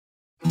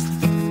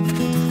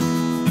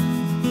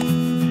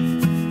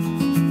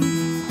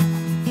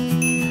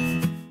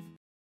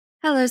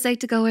Hello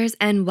Psych2Goers,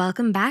 and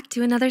welcome back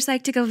to another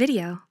Psych2Go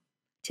video.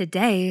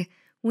 Today,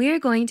 we are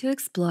going to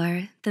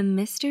explore the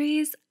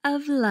mysteries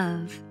of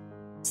love.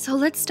 So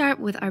let's start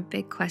with our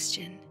big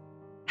question.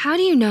 How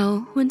do you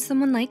know when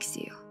someone likes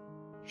you?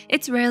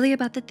 It's rarely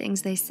about the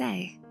things they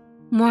say.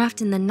 More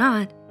often than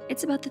not,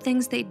 it's about the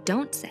things they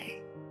don't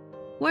say.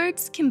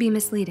 Words can be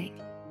misleading.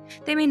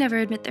 They may never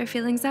admit their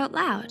feelings out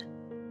loud,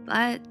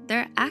 but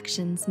their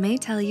actions may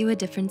tell you a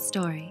different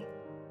story.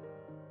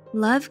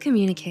 Love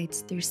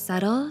communicates through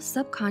subtle,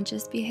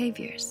 subconscious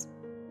behaviors,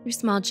 through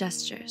small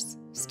gestures,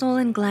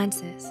 stolen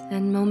glances,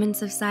 and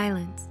moments of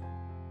silence.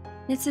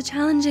 It's a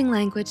challenging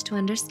language to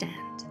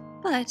understand,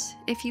 but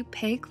if you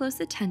pay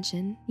close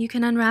attention, you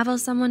can unravel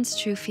someone's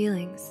true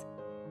feelings.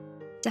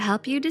 To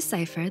help you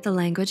decipher the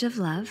language of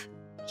love,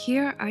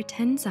 here are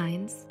 10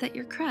 signs that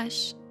your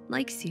crush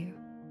likes you.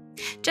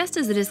 Just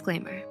as a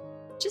disclaimer,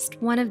 just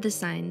one of the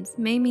signs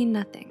may mean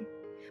nothing.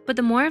 But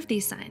the more of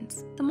these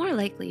signs, the more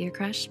likely your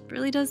crush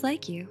really does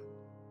like you.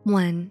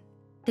 1,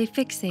 they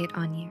fixate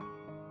on you.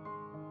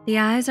 The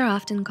eyes are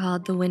often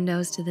called the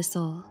windows to the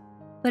soul.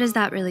 But is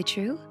that really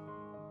true?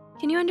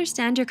 Can you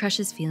understand your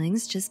crush's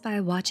feelings just by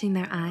watching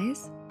their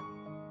eyes?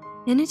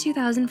 In a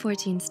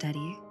 2014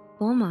 study,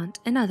 Beaumont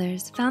and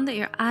others found that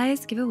your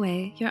eyes give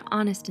away your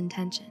honest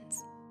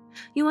intentions.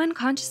 You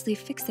unconsciously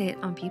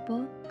fixate on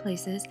people,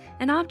 places,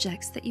 and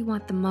objects that you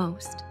want the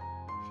most.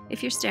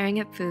 If you're staring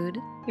at food,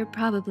 you're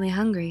probably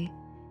hungry.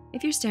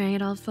 If you're staring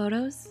at old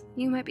photos,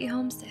 you might be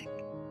homesick.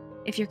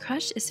 If your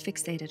crush is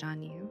fixated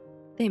on you,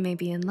 they may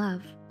be in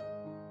love.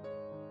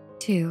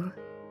 2,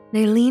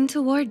 they lean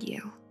toward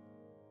you.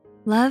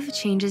 Love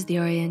changes the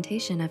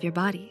orientation of your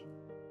body.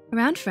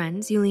 Around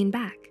friends, you lean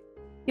back.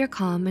 You're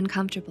calm and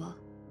comfortable.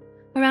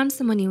 Around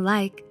someone you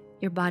like,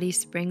 your body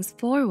springs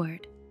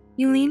forward.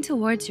 You lean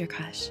towards your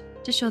crush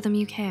to show them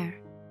you care.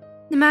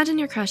 Imagine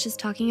your crush is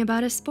talking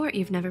about a sport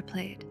you've never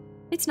played.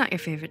 It's not your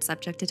favorite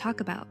subject to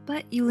talk about,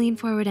 but you lean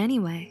forward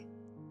anyway.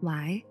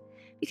 Why?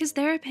 Because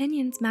their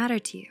opinions matter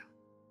to you.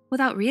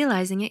 Without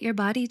realizing it, your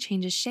body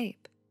changes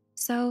shape.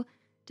 So,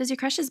 does your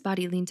crush's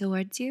body lean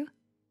towards you?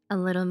 A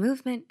little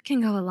movement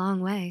can go a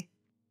long way.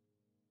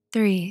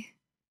 3,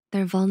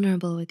 they're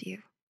vulnerable with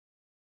you.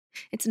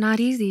 It's not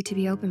easy to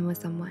be open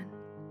with someone.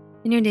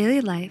 In your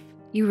daily life,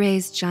 you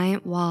raise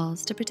giant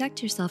walls to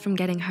protect yourself from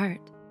getting hurt.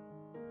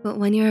 But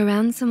when you're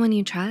around someone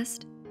you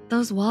trust,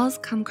 those walls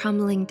come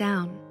crumbling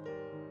down.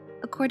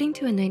 According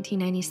to a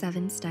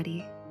 1997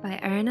 study by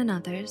Aaron and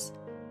others,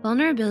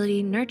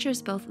 vulnerability nurtures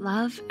both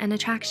love and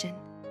attraction.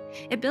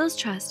 It builds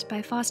trust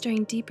by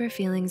fostering deeper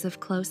feelings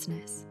of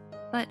closeness.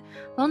 But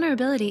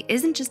vulnerability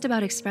isn't just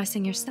about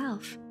expressing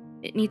yourself.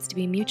 It needs to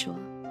be mutual.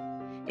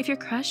 If your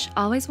crush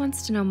always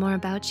wants to know more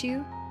about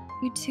you,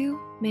 you two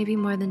may be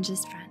more than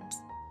just friends.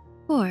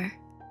 4,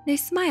 they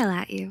smile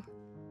at you.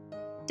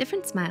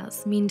 Different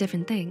smiles mean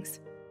different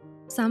things.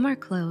 Some are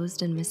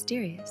closed and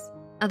mysterious.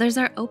 Others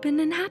are open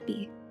and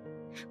happy.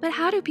 But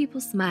how do people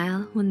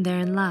smile when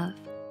they're in love?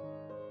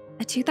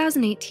 A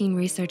 2018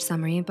 research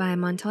summary by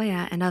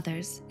Montoya and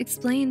others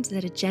explained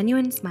that a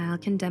genuine smile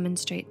can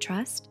demonstrate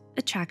trust,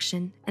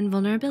 attraction, and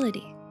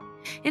vulnerability.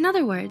 In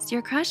other words,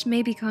 your crush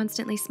may be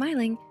constantly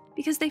smiling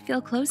because they feel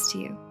close to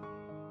you.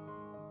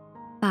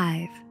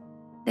 5,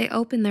 they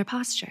open their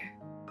posture.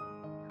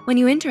 When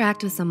you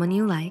interact with someone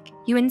you like,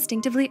 you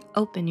instinctively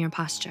open your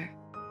posture.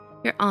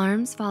 Your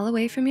arms fall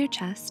away from your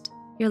chest,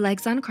 your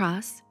legs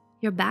uncross,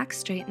 your back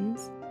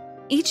straightens.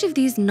 Each of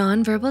these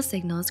nonverbal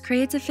signals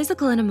creates a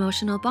physical and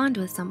emotional bond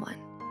with someone.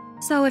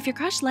 So if your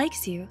crush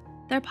likes you,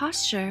 their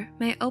posture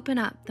may open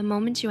up the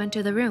moment you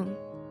enter the room.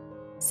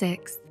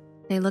 6,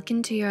 they look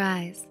into your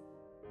eyes.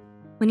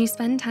 When you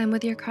spend time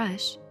with your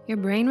crush, your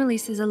brain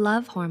releases a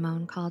love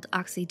hormone called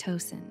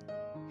oxytocin.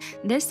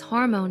 This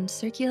hormone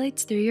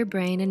circulates through your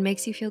brain and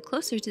makes you feel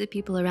closer to the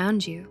people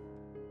around you.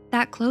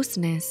 That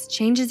closeness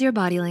changes your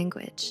body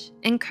language,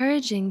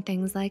 encouraging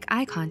things like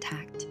eye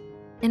contact.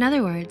 In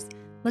other words,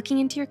 looking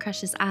into your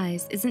crush's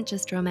eyes isn't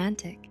just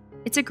romantic.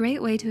 It's a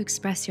great way to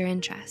express your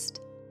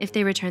interest. If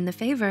they return the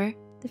favor,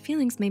 the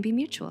feelings may be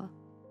mutual.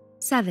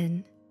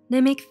 7, they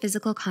make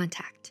physical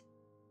contact.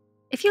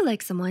 If you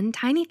like someone,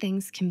 tiny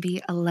things can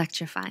be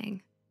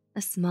electrifying.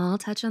 A small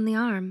touch on the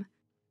arm,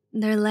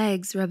 their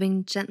legs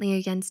rubbing gently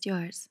against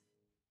yours.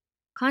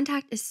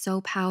 Contact is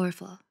so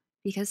powerful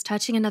because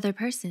touching another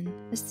person,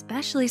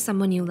 especially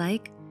someone you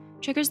like,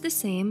 triggers the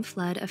same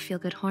flood of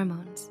feel-good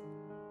hormones.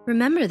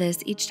 Remember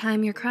this each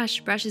time your crush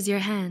brushes your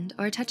hand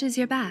or touches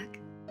your back.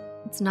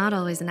 It's not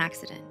always an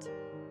accident.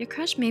 Your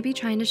crush may be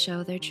trying to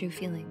show their true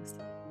feelings.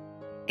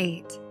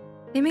 8,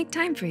 they make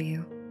time for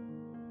you.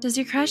 Does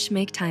your crush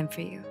make time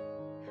for you?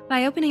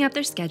 By opening up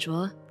their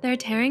schedule, they're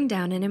tearing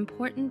down an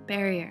important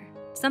barrier,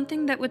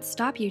 something that would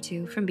stop you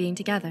two from being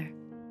together.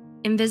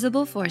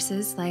 Invisible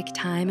forces like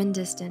time and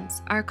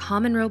distance are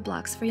common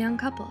roadblocks for young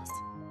couples.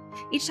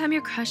 Each time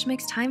your crush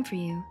makes time for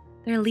you,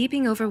 they're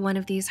leaping over one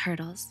of these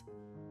hurdles.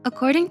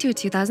 According to a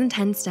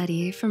 2010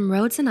 study from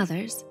Rhodes and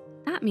others,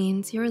 that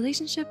means your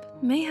relationship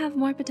may have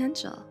more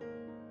potential.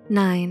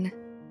 9,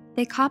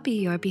 they copy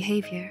your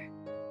behavior.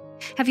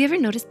 Have you ever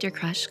noticed your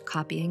crush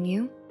copying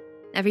you?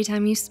 Every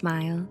time you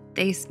smile,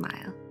 they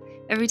smile.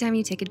 Every time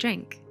you take a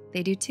drink,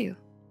 they do too.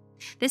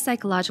 This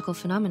psychological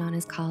phenomenon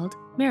is called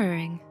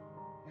mirroring.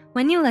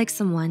 When you like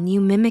someone,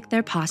 you mimic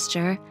their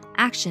posture,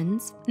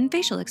 actions, and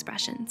facial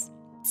expressions.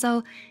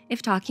 So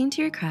if talking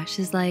to your crush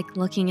is like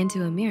looking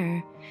into a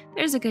mirror,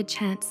 there's a good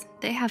chance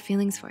they have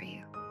feelings for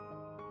you.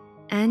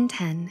 And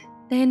 10,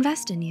 they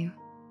invest in you.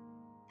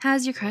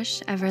 Has your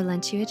crush ever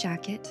lent you a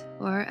jacket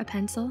or a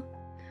pencil?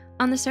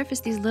 On the surface,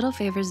 these little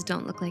favors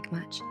don't look like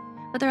much,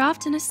 but they're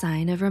often a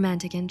sign of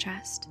romantic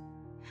interest.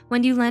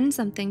 When you lend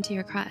something to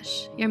your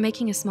crush, you're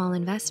making a small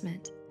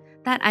investment.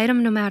 That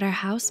item, no matter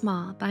how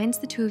small, binds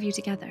the two of you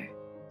together.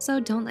 So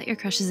don't let your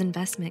crush's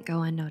investment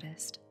go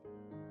unnoticed.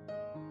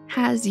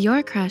 Has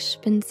your crush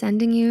been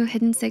sending you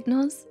hidden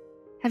signals?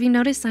 Have you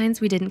noticed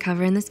signs we didn't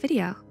cover in this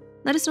video?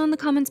 Let us know in the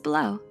comments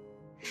below.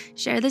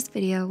 Share this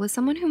video with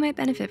someone who might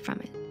benefit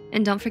from it.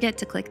 And don't forget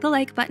to click the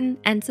like button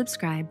and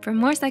subscribe for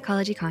more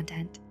psychology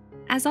content.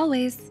 As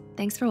always,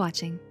 thanks for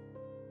watching.